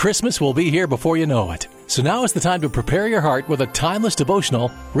Christmas will be here before you know it. So now is the time to prepare your heart with a timeless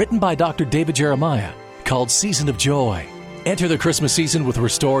devotional written by Dr. David Jeremiah called Season of Joy. Enter the Christmas season with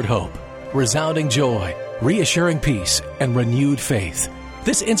restored hope, resounding joy, reassuring peace, and renewed faith.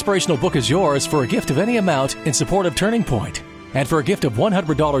 This inspirational book is yours for a gift of any amount in support of Turning Point. And for a gift of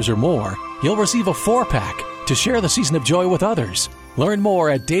 $100 or more, you'll receive a 4-pack to share the Season of Joy with others. Learn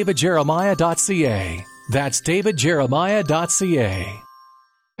more at davidjeremiah.ca. That's davidjeremiah.ca.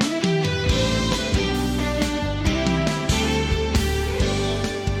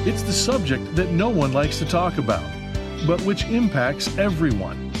 It's the subject that no one likes to talk about, but which impacts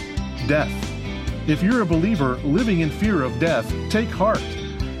everyone: death. If you're a believer living in fear of death, take heart.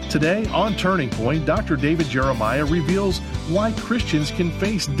 Today on Turning Point, Dr. David Jeremiah reveals why Christians can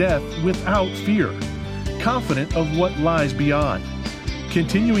face death without fear, confident of what lies beyond.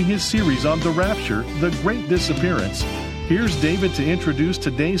 Continuing his series on the rapture, the great disappearance, here's David to introduce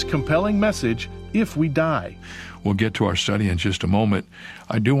today's compelling message, If We Die. We'll get to our study in just a moment.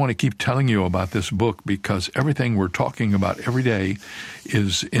 I do want to keep telling you about this book because everything we're talking about every day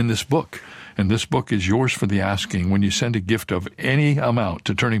is in this book. And this book is yours for the asking when you send a gift of any amount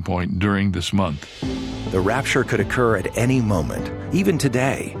to Turning Point during this month. The rapture could occur at any moment, even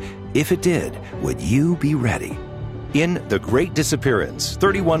today. If it did, would you be ready? In The Great Disappearance,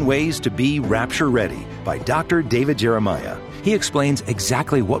 31 Ways to Be Rapture Ready by Dr. David Jeremiah, he explains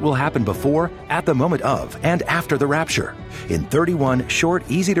exactly what will happen before, at the moment of, and after the rapture. In 31 short,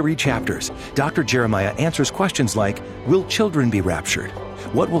 easy-to-read chapters, Dr. Jeremiah answers questions like, will children be raptured?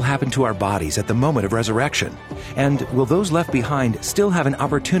 What will happen to our bodies at the moment of resurrection? And will those left behind still have an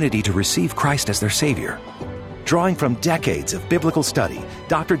opportunity to receive Christ as their Savior? Drawing from decades of biblical study,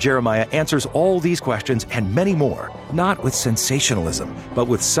 Dr. Jeremiah answers all these questions and many more, not with sensationalism, but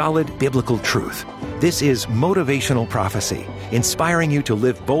with solid biblical truth. This is motivational prophecy, inspiring you to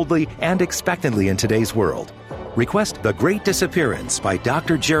live boldly and expectantly in today's world. Request The Great Disappearance by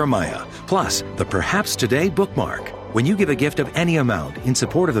Dr. Jeremiah, plus the Perhaps Today bookmark, when you give a gift of any amount in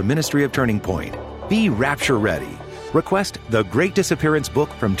support of the ministry of Turning Point. Be rapture ready. Request The Great Disappearance book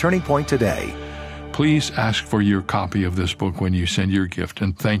from Turning Point today. Please ask for your copy of this book when you send your gift,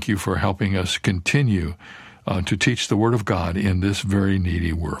 and thank you for helping us continue to teach the Word of God in this very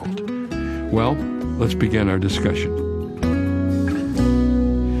needy world. Well, let's begin our discussion.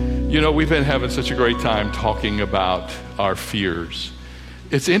 You know, we've been having such a great time talking about our fears.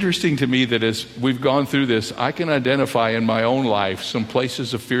 It's interesting to me that as we've gone through this, I can identify in my own life some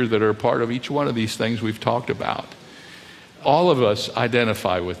places of fear that are a part of each one of these things we've talked about. All of us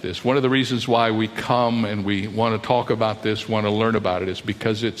identify with this. One of the reasons why we come and we want to talk about this, want to learn about it, is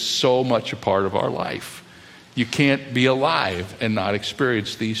because it's so much a part of our life. You can't be alive and not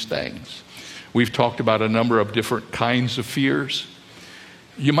experience these things. We've talked about a number of different kinds of fears.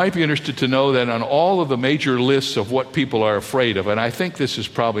 You might be interested to know that on all of the major lists of what people are afraid of, and I think this is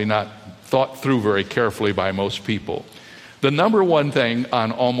probably not thought through very carefully by most people, the number one thing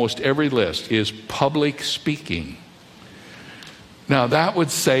on almost every list is public speaking. Now, that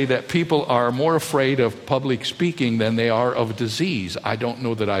would say that people are more afraid of public speaking than they are of disease. I don't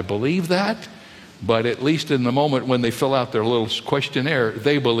know that I believe that, but at least in the moment when they fill out their little questionnaire,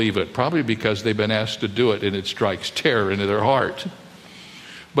 they believe it, probably because they've been asked to do it and it strikes terror into their heart.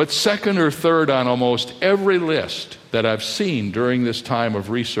 But second or third on almost every list that I've seen during this time of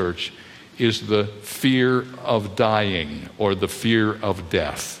research is the fear of dying or the fear of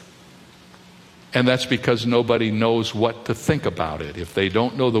death. And that's because nobody knows what to think about it. If they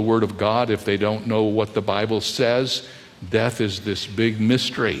don't know the Word of God, if they don't know what the Bible says, death is this big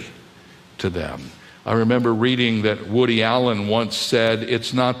mystery to them. I remember reading that Woody Allen once said,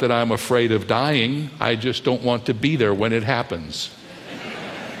 "It's not that I'm afraid of dying, I just don't want to be there when it happens."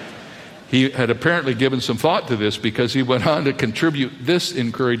 He had apparently given some thought to this because he went on to contribute this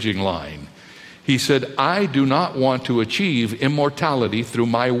encouraging line. He said, "I do not want to achieve immortality through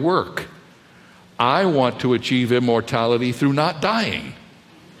my work. I want to achieve immortality through not dying.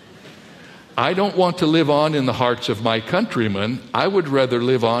 I don't want to live on in the hearts of my countrymen. I would rather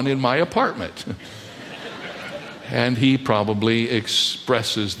live on in my apartment." And he probably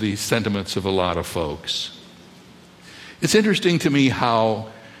expresses the sentiments of a lot of folks. It's interesting to me how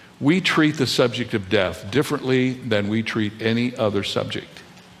we treat the subject of death differently than we treat any other subject.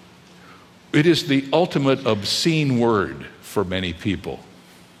 It is the ultimate obscene word for many people.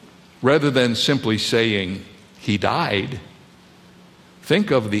 Rather than simply saying, "he died,"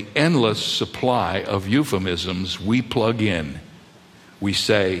 think of the endless supply of euphemisms we plug in. We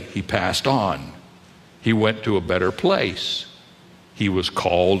say, "he passed on," "he went to a better place," "he was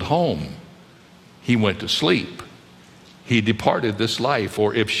called home," "he went to sleep," he departed this life.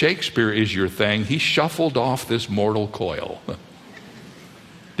 Or if Shakespeare is your thing, he shuffled off this mortal coil.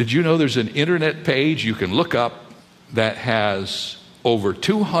 Did you know there's an internet page you can look up that has over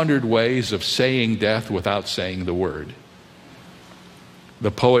 200 ways of saying death without saying the word?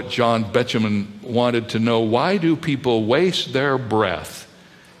 The poet John Betjeman wanted to know, why do people waste their breath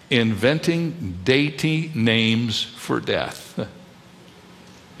inventing deity names for death?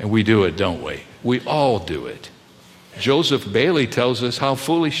 And we do it, don't we? We all do it. Joseph Bailey tells us how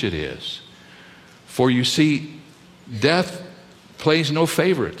foolish it is. For you see, death plays no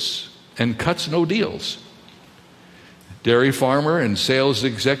favorites and cuts no deals. Dairy farmer and sales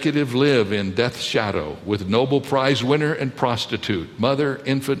executive live in death's shadow with Nobel Prize winner and prostitute, mother,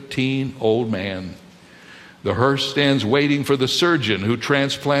 infant, teen, old man. The hearse stands waiting for the surgeon who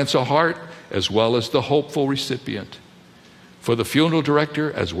transplants a heart as well as the hopeful recipient. For the funeral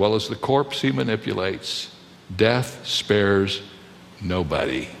director as well as the corpse he manipulates, death spares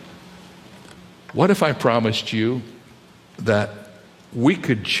nobody. What if I promised you that we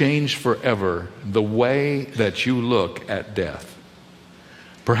could change forever the way that you look at death?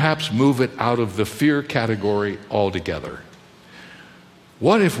 Perhaps move it out of the fear category altogether.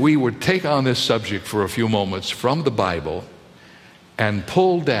 What if we would take on this subject for a few moments from the Bible and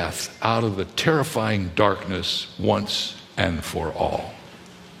pull death out of the terrifying darkness once and for all?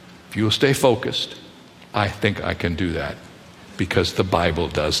 If you will stay focused, I think I can do that because the Bible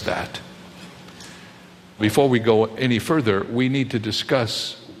does that. Before we go any further, we need to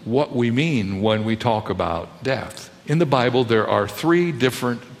discuss what we mean when we talk about death. In the Bible, there are 3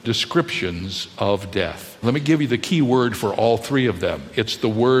 different descriptions of death. Let me give you the key word for all 3 of them. It's the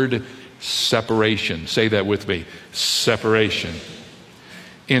word separation. Say that with me. Separation.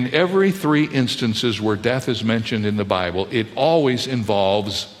 In every 3 instances where death is mentioned in the Bible, it always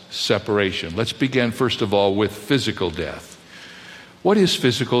involves separation. Let's begin, first of all, with physical death. What is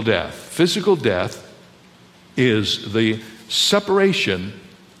physical death? Physical death is the separation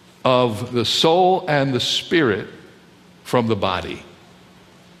of the soul and the spirit from the body.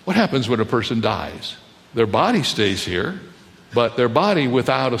 What happens when a person dies? Their body stays here, but their body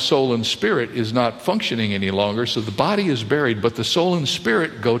without a soul and spirit is not functioning any longer, so the body is buried, but the soul and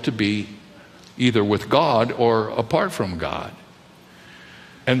spirit go to be either with God or apart from God.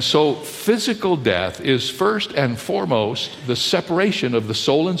 And so physical death is first and foremost the separation of the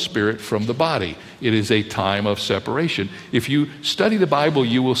soul and spirit from the body. It is a time of separation. If you study the Bible,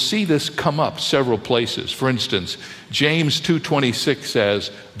 you will see this come up several places. For instance, James 2:26 says,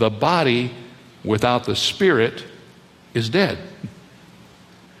 "The body without the spirit is dead."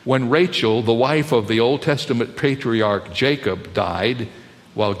 When Rachel, the wife of the Old Testament patriarch Jacob, died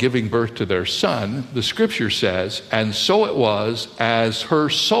while giving birth to their son, the scripture says, "And so it was as her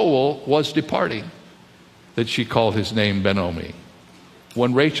soul was departing, that she called his name Ben-Oni."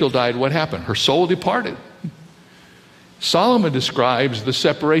 When Rachel died, what happened? Her soul departed. Solomon describes the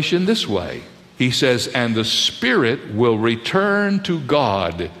separation this way. He says, "And the spirit will return to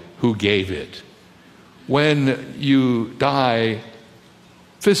God who gave it." When you die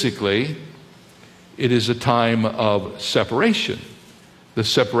physically, it is a time of separation. The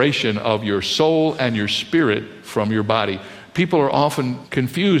separation of your soul and your spirit from your body. People are often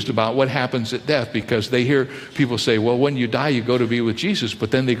confused about what happens at death because they hear people say, well, when you die, you go to be with Jesus.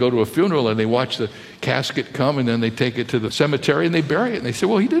 But then they go to a funeral and they watch the casket come and then they take it to the cemetery and they bury it. And they say,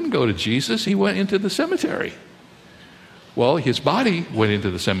 well, he didn't go to Jesus. He went into the cemetery. Well, his body went into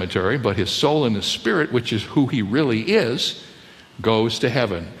the cemetery, but his soul and his spirit, which is who he really is, goes to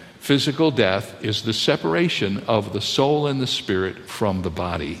heaven. Physical death is the separation of the soul and the spirit from the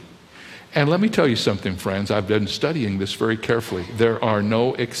body. And let me tell you something, friends. I've been studying this very carefully. There are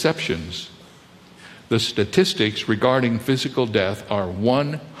no exceptions. The statistics regarding physical death are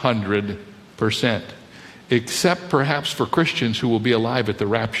 100%, except perhaps for Christians who will be alive at the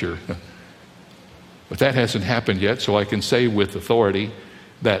rapture. But that hasn't happened yet, so I can say with authority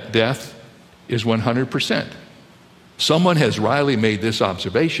that death is 100%. Someone has wryly made this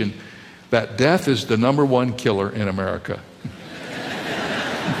observation that death is the number 1 killer in America.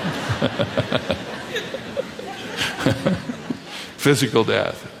 Physical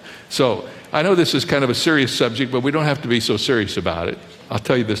death. So I know this is kind of a serious subject, but we don't have to be so serious about it. I'll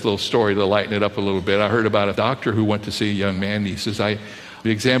tell you this little story to lighten it up a little bit. I heard about a doctor who went to see a young man. He says, I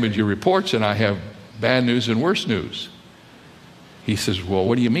examined your reports and I have bad news and worse news. He says, well,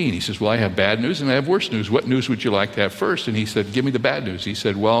 what do you mean? He says, well, I have bad news and I have worse news. What news would you like to have first? And he said, give me the bad news. He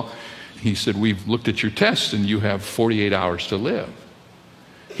said, we've looked at your tests and you have 48 hours to live.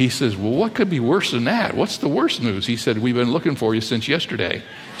 He says, well, what could be worse than that? What's the worst news? He said, we've been looking for you since yesterday.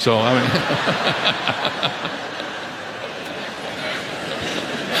 So,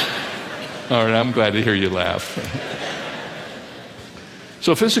 All right, I'm glad to hear you laugh.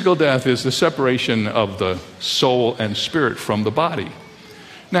 So physical death is the separation of the soul and spirit from the body.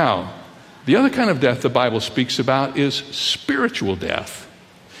 Now, the other kind of death the Bible speaks about is spiritual death.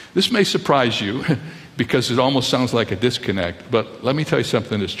 This may surprise you because it almost sounds like a disconnect, but let me tell you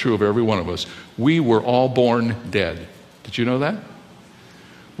something that's true of every one of us. We were all born dead. Did you know that?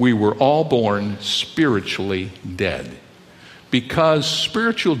 We were all born spiritually dead. Because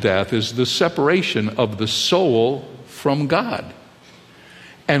spiritual death is the separation of the soul from God.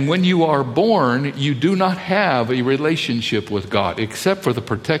 And when you are born, you do not have a relationship with God, except for the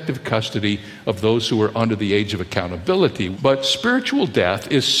protective custody of those who are under the age of accountability. But spiritual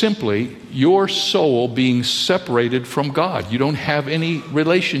death is simply your soul being separated from God. You don't have any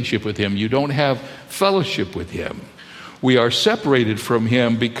relationship with Him. You don't have fellowship with Him. We are separated from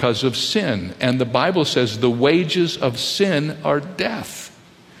Him because of sin. And the Bible says the wages of sin are death.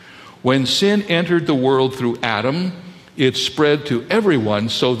 When sin entered the world through Adam, it spread to everyone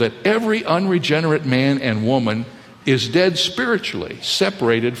so that every unregenerate man and woman is dead spiritually,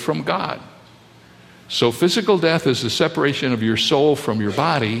 separated from God. So physical death is the separation of your soul from your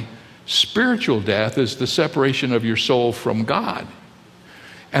body. Spiritual death is the separation of your soul from God.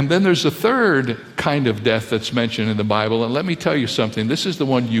 And then there's a third kind of death that's mentioned in the Bible. And let me tell you something. This is the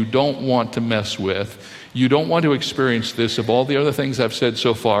one you don't want to mess with. You don't want to experience this. Of all the other things I've said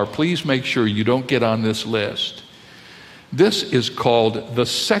so far, please make sure you don't get on this list. This is called the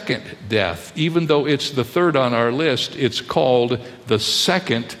second death. Even though it's the third on our list, it's called the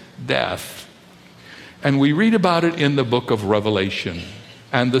second death. And we read about it in the book of Revelation.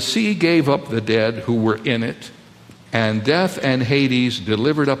 And the sea gave up the dead who were in it, and death and Hades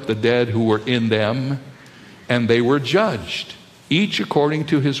delivered up the dead who were in them, and they were judged, each according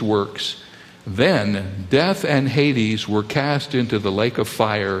to his works. Then death and Hades were cast into the lake of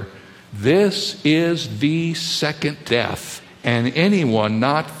fire. This is the second death, and anyone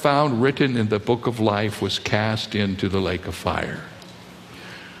not found written in the book of life was cast into the lake of fire.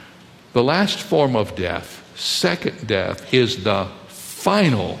 The last form of death, second death, is the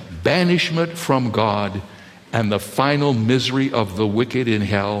final banishment from God and the final misery of the wicked in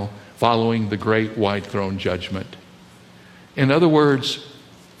hell following the great white throne judgment. In other words,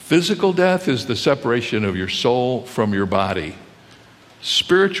 physical death is the separation of your soul from your body.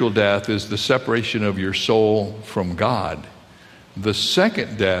 Spiritual death is the separation of your soul from God. The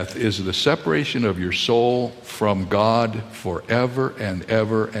second death is the separation of your soul from God forever and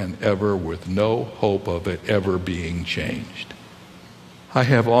ever and ever, with no hope of it ever being changed. I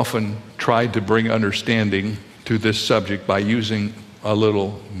have often tried to bring understanding to this subject by using a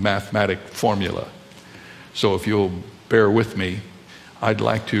little mathematic formula. So if you'll bear with me, I'd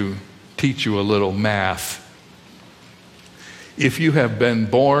like to teach you a little math. If you have been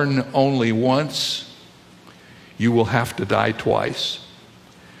born only once, you will have to die twice.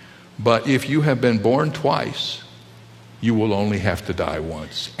 But if you have been born twice, you will only have to die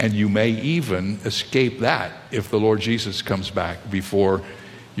once. And you may even escape that if the Lord Jesus comes back before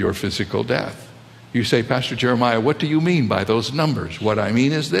your physical death. You say, Pastor Jeremiah, what do you mean by those numbers? What I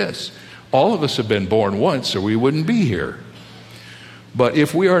mean is this. All of us have been born once, or we wouldn't be here. But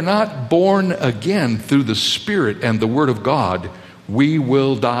if we are not born again through the Spirit and the Word of God, we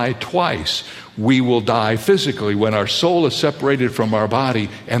will die twice. We will die physically when our soul is separated from our body,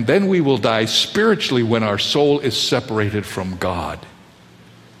 and then we will die spiritually when our soul is separated from God.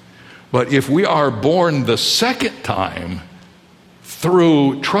 But if we are born the second time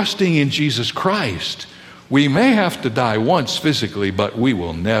through trusting in Jesus Christ, we may have to die once physically, but we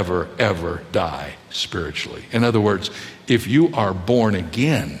will never, ever die spiritually. In other words, if you are born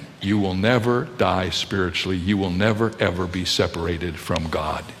again, you will never die spiritually. You will never, ever be separated from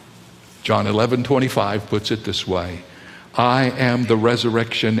God. John 11:25 puts it this way. I am the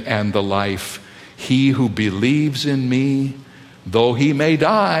resurrection and the life. He who believes in me, though he may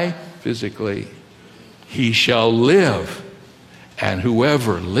die physically, he shall live. And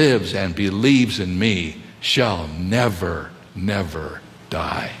whoever lives and believes in me shall never, never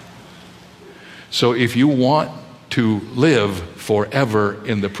die. So if you want to live forever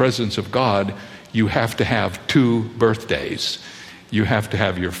in the presence of God, you have to have two birthdays. You have to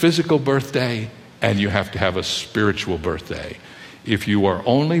have your physical birthday, and you have to have a spiritual birthday. If you are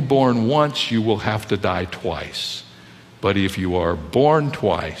only born once, you will have to die twice. But if you are born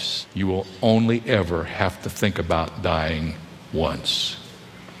twice, you will only ever have to think about dying once.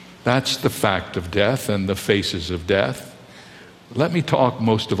 That's the fact of death and the faces of death. Let me talk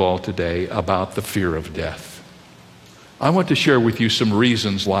most of all today about the fear of death. I want to share with you some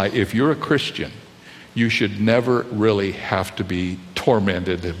reasons why, if you're a Christian, you should never really have to be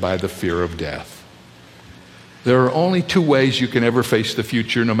tormented by the fear of death. There are only two ways you can ever face the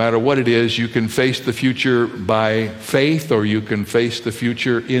future, no matter what it is. You can face the future by faith, or you can face the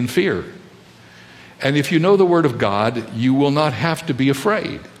future in fear. And if you know the Word of God, you will not have to be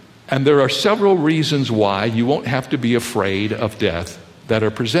afraid. And there are several reasons why you won't have to be afraid of death that are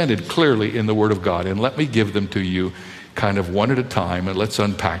presented clearly in the Word of God. And let me give them to you kind of one at a time, and let's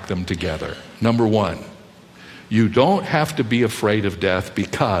unpack them together. Number one, you don't have to be afraid of death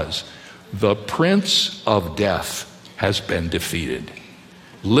because the prince of death has been defeated.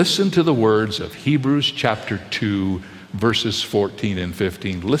 Listen to the words of Hebrews chapter 2, verses 14 and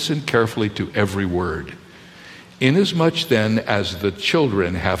 15. Listen carefully to every word. Inasmuch then as the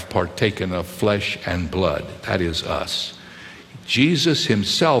children have partaken of flesh and blood, that is us, Jesus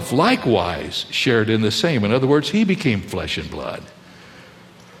himself likewise shared in the same. In other words, he became flesh and blood,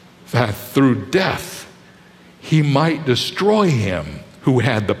 that through death he might destroy him who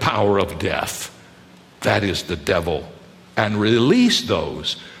had the power of death, that is the devil, and release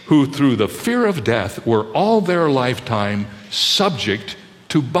those who through the fear of death were all their lifetime subject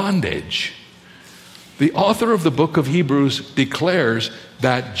to bondage. The author of the book of Hebrews declares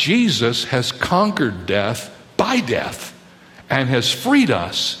that Jesus has conquered death by death and has freed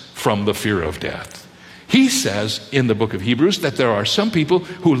us from the fear of death. He says in the book of Hebrews that there are some people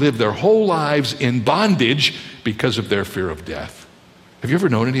who live their whole lives in bondage because of their fear of death. Have you ever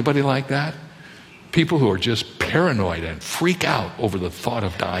known anybody like that? People who are just paranoid and freak out over the thought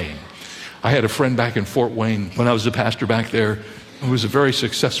of dying. I had a friend back in Fort Wayne when I was a pastor back there who was a very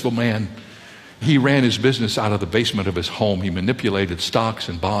successful man. He ran his business out of the basement of his home. He manipulated stocks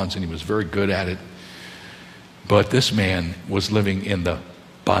and bonds, and he was very good at it. But this man was living in the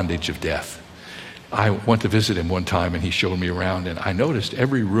bondage of death. I went to visit him one time, and he showed me around, and I noticed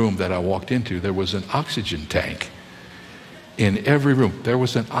every room that I walked into, there was an oxygen tank. In every room, there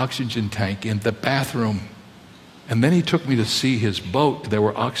was an oxygen tank in the bathroom. And then he took me to see his boat. There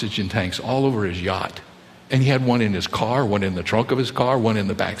were oxygen tanks all over his yacht. And he had one in his car, one in the trunk of his car, one in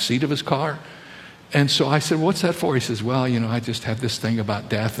the back seat of his car. And so I said, what's that for? He says, well, I just have this thing about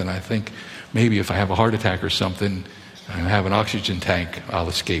death, and I think maybe if I have a heart attack or something, and I have an oxygen tank, I'll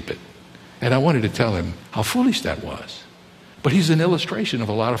escape it. And I wanted to tell him how foolish that was. But he's an illustration of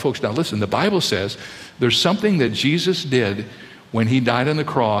a lot of folks. Now listen, the Bible says there's something that Jesus did when he died on the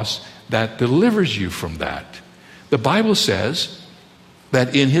cross that delivers you from that. The Bible says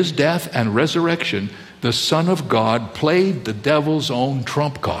that in his death and resurrection, the Son of God played the devil's own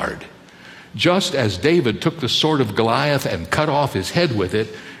trump card. Just as David took the sword of Goliath and cut off his head with it,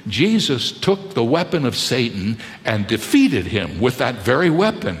 Jesus took the weapon of Satan and defeated him with that very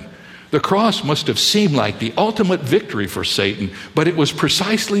weapon. The cross must have seemed like the ultimate victory for Satan, but it was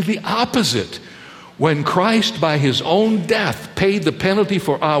precisely the opposite. When Christ, by his own death, paid the penalty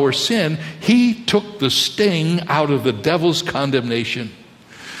for our sin, he took the sting out of the devil's condemnation.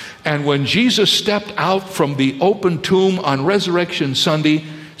 And when Jesus stepped out from the open tomb on Resurrection Sunday,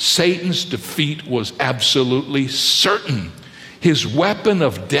 Satan's defeat was absolutely certain. His weapon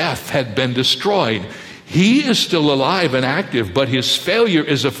of death had been destroyed. He is still alive and active, but his failure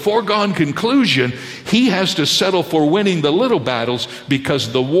is a foregone conclusion. He has to settle for winning the little battles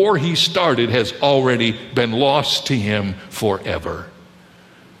because the war he started has already been lost to him forever.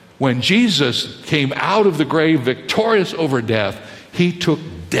 When Jesus came out of the grave victorious over death, he took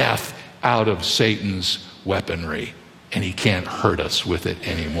death out of Satan's weaponry, and he can't hurt us with it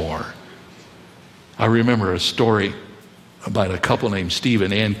anymore. I remember a story about a couple named Steve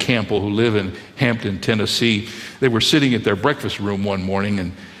and Ann Campbell who live in Hampton, Tennessee. They were sitting at their breakfast room one morning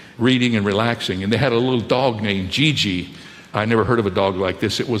and reading and relaxing, and they had a little dog named Gigi. I never heard of a dog like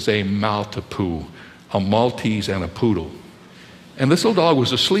this. It was a Maltipoo, a Maltese and a poodle. And this little dog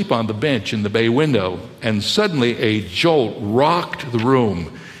was asleep on the bench in the bay window, and suddenly a jolt rocked the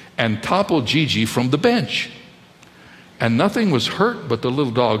room and toppled Gigi from the bench. And nothing was hurt but the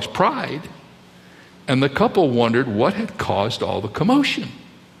little dog's pride. And the couple wondered what had caused all the commotion.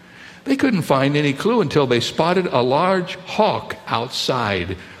 They couldn't find any clue until they spotted a large hawk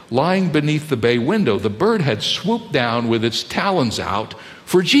outside, lying beneath the bay window. The bird had swooped down with its talons out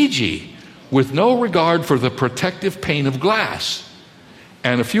for Gigi, with no regard for the protective pane of glass.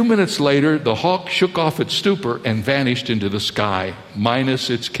 And a few minutes later, the hawk shook off its stupor and vanished into the sky, minus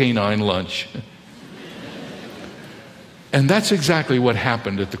its canine lunch. And that's exactly what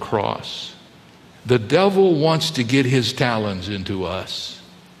happened at the cross. The devil wants to get his talons into us.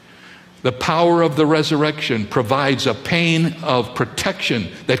 The power of the resurrection provides a pane of protection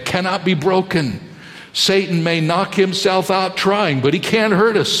that cannot be broken. Satan may knock himself out trying, but he can't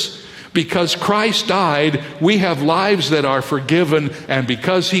hurt us Because Christ died, we have lives that are forgiven, and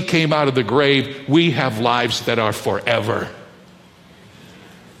because he came out of the grave, we have lives that are forever.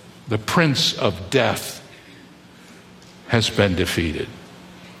 The prince of death has been defeated.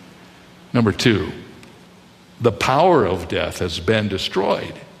 Number 2, the power of death has been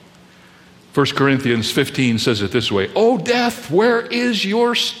destroyed. 1 Corinthians 15 says it this way, "O death, where is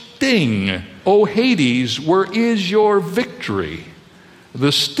your sting? O Hades, where is your victory?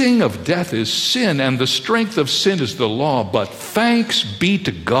 The sting of death is sin, and the strength of sin is the law. But thanks be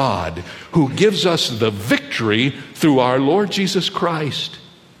to God, who gives us the victory through our Lord Jesus Christ."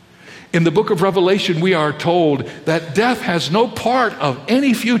 In the book of Revelation, we are told that death has no part of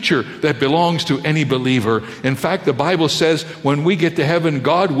any future that belongs to any believer. In fact, the Bible says when we get to heaven,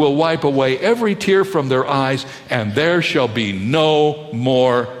 God will wipe away every tear from their eyes, and there shall be no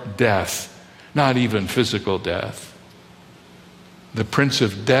more death, not even physical death. The prince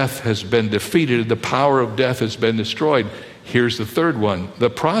of death has been defeated. The power of death has been destroyed. Here's the third one. The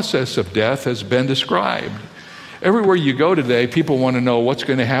process of death has been described. Everywhere you go today, people want to know what's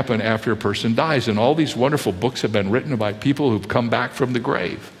going to happen after a person dies. And all these wonderful books have been written by people who've come back from the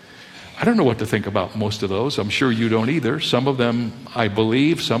grave. I don't know what to think about most of those. I'm sure you don't either. Some of them I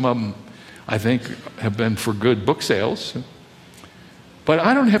believe. Some of them I think have been for good book sales. But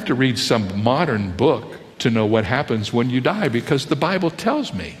I don't have to read some modern book to know what happens when you die, because the Bible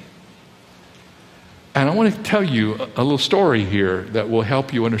tells me. And I want to tell you a little story here that will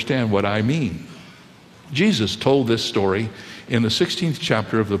help you understand what I mean. Jesus told this story in the 16th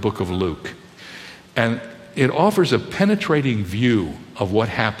chapter of the book of Luke. And it offers a penetrating view of what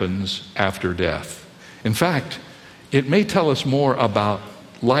happens after death. In fact, it may tell us more about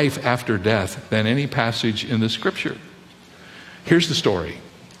life after death than any passage in the scripture. Here's the story.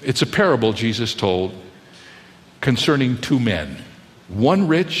 It's a parable Jesus told concerning 2 men, one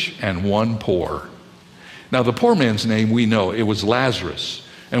rich and one poor. Now, the poor man's name we know, it was Lazarus.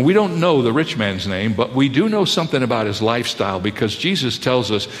 And we don't know the rich man's name, but we do know something about his lifestyle, because Jesus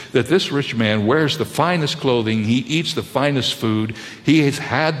tells us that this rich man wears the finest clothing, he eats the finest food, he has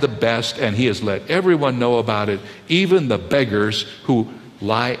had the best, and he has let everyone know about it, even the beggars who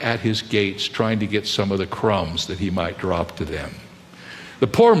lie at his gates trying to get some of the crumbs that he might drop to them. The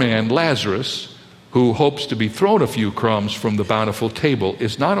poor man, Lazarus, who hopes to be thrown a few crumbs from the bountiful table,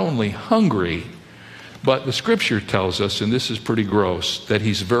 is not only hungry, but the scripture tells us, and this is pretty gross, that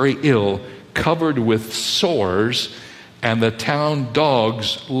he's very ill, covered with sores, and the town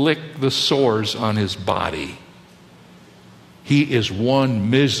dogs lick the sores on his body. He is one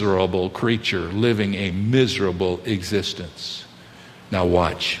miserable creature living a miserable existence. Now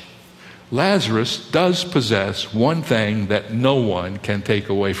watch. Lazarus does possess one thing that no one can take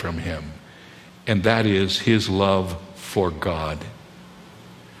away from him, and that is his love for God.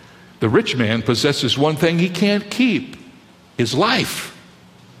 The rich man possesses one thing he can't keep, his life.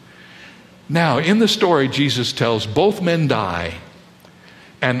 Now, in the story, Jesus tells both men die,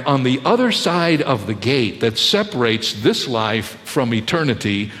 and on the other side of the gate that separates this life from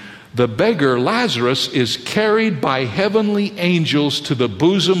eternity, the beggar Lazarus is carried by heavenly angels to the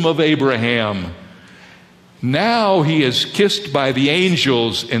bosom of Abraham. Now he is kissed by the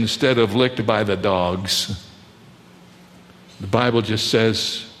angels instead of licked by the dogs. The Bible just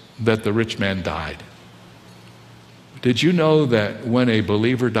says that the rich man died. Did you know that when a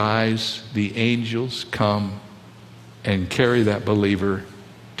believer dies, the angels come and carry that believer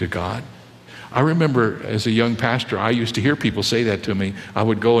to God? I remember as a young pastor, I used to hear people say that to me. I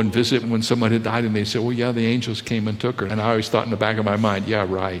would go and visit when someone had died, and they'd say, well, yeah, the angels came and took her. And I always thought in the back of my mind, yeah,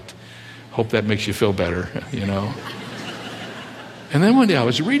 right. Hope that makes you feel better, you know. And then one day I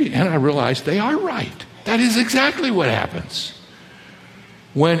was reading, and I realized they are right. That is exactly what happens.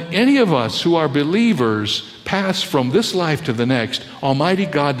 When any of us who are believers pass from this life to the next, Almighty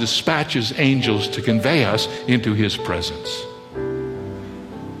God dispatches angels to convey us into His presence.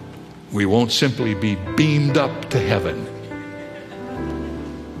 We won't simply be beamed up to heaven.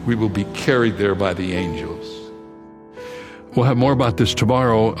 We will be carried there by the angels. We'll have more about this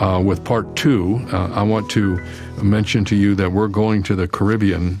tomorrow with part 2. I want to mention to you that we're going to the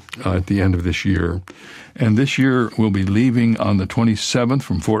Caribbean at the end of this year. And this year we'll be leaving on the 27th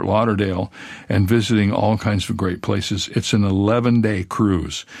from Fort Lauderdale and visiting all kinds of great places. It's an 11-day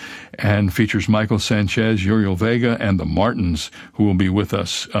cruise and features Michael Sanchez, Uriel Vega, and the Martins, who will be with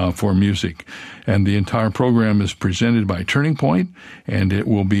us for music. And the entire program is presented by Turning Point, and it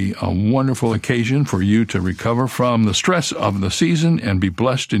will be a wonderful occasion for you to recover from the stress of the season and be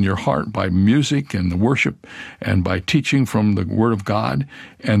blessed in your heart by music and the worship and by teaching from the Word of God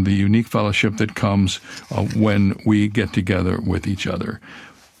and the unique fellowship that comes when we get together with each other.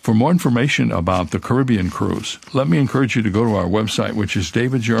 For more information about the Caribbean cruise, let me encourage you to go to our website, which is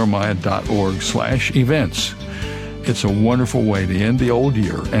davidjeremiah.org/events. It's a wonderful way to end the old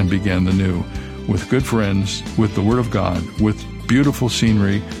year and begin the new, with good friends, with the Word of God, with beautiful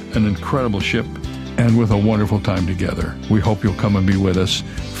scenery, an incredible ship, and with a wonderful time together. We hope you'll come and be with us.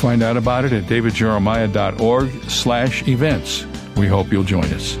 Find out about it at davidjeremiah.org/events. We hope you'll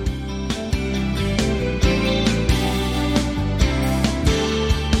join us.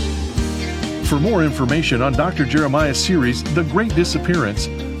 For more information on Dr. Jeremiah's series, The Great Disappearance,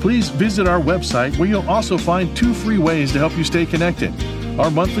 please visit our website, where you'll also find 2 free ways to help you stay connected: our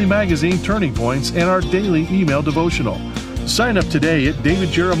monthly magazine, Turning Points, and our daily email devotional. Sign up today at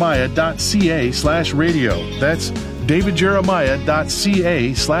davidjeremiah.ca/radio. That's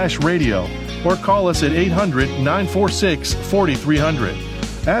davidjeremiah.ca/radio. Or call us at 800-946-4300.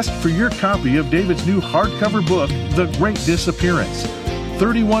 Ask for your copy of David's new hardcover book, The Great Disappearance.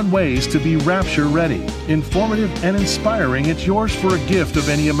 31 Ways to be Rapture Ready. Informative and inspiring, it's yours for a gift of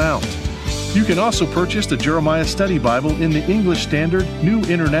any amount. You can also purchase the Jeremiah Study Bible in the English Standard, New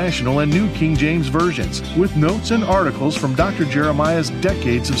International, and New King James versions, with notes and articles from Dr. Jeremiah's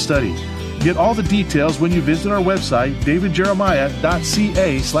decades of study. Get all the details when you visit our website,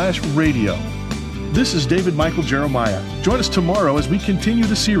 davidjeremiah.ca/radio. This is David Michael Jeremiah. Join us tomorrow as we continue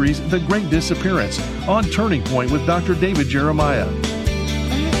the series, The Great Disappearance, on Turning Point with Dr. David Jeremiah.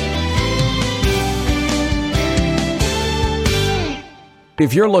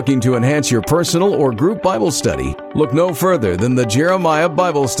 If you're looking to enhance your personal or group Bible study, look no further than the Jeremiah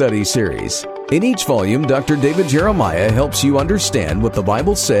Bible Study Series. In each volume, Dr. David Jeremiah helps you understand what the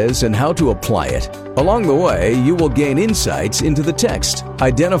Bible says and how to apply it. Along the way, you will gain insights into the text,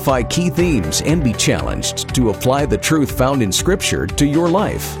 identify key themes, and be challenged to apply the truth found in Scripture to your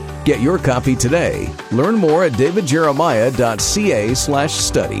life. Get your copy today. Learn more at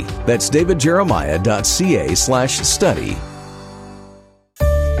davidjeremiah.ca/study. That's davidjeremiah.ca/study.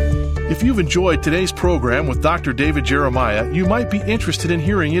 If you've enjoyed today's program with Dr. David Jeremiah, you might be interested in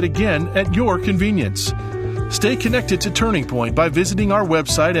hearing it again at your convenience. Stay connected to Turning Point by visiting our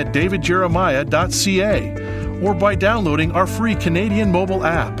website at davidjeremiah.ca or by downloading our free Canadian mobile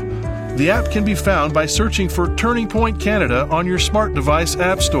app. The app can be found by searching for Turning Point Canada on your smart device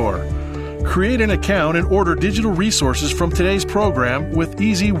app store. Create an account and order digital resources from today's program with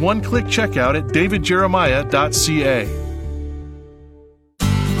easy one-click checkout at davidjeremiah.ca.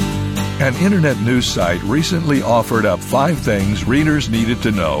 An internet news site recently offered up 5 things readers needed to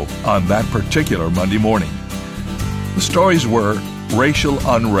know on that particular Monday morning. The stories were racial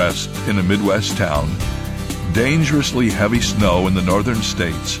unrest in a Midwest town, dangerously heavy snow in the northern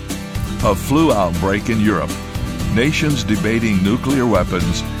states, a flu outbreak in Europe, nations debating nuclear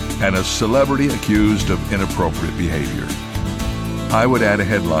weapons, and a celebrity accused of inappropriate behavior. I would add a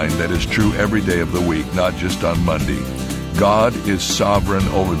headline that is true every day of the week, not just on Monday. God is sovereign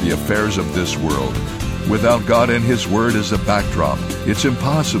over the affairs of this world. Without God and His Word as a backdrop, it's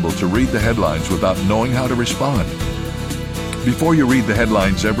impossible to read the headlines without knowing how to respond. Before you read the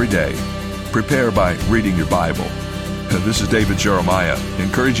headlines every day, prepare by reading your Bible. This is David Jeremiah,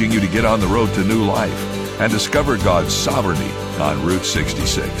 encouraging you to get on the road to new life and discover God's sovereignty on Route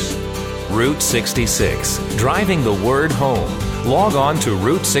 66. Route 66, driving the Word home. Log on to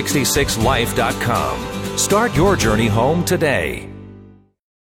Route66Life.com. Start your journey home today.